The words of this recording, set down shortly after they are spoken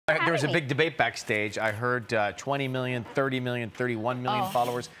there was a big debate backstage. I heard 20 million, 30 million, 31 million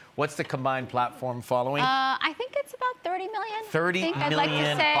followers. What's the combined platform following? I think it's about 30 million. 30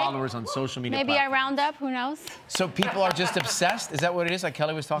 million followers on social media Maybe platforms. I round up, who knows? So people are just obsessed? Is that what it is, like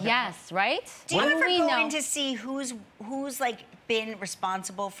Kelly was talking about? Yes, right? Do you ever go in to see who's like been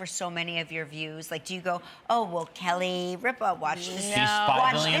responsible for so many of your views? Like, do you go, oh, well, Kelly Ripa watched this,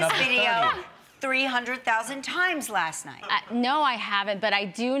 video 300,000 times last night? No, I haven't, but I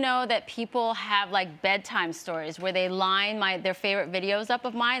do know that people have like bedtime stories where they line their favorite videos up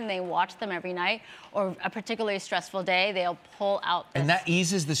of mine and they watch them every night, or a particularly stressful day, they'll pull out this. And that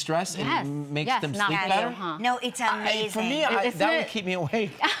eases the stress and makes them sleep better? No, it's amazing. For me, that would keep me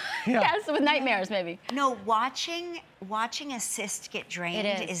awake. Yes, with nightmares maybe. No, watching a cyst get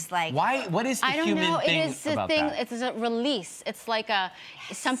drained is like... Why? What is the human thing about that? It's a release. It's like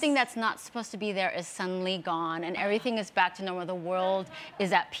something that's not supposed to be there is suddenly gone, and everything is back to normal. The world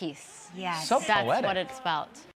is at peace. Yes. So That's poetic. what it's about.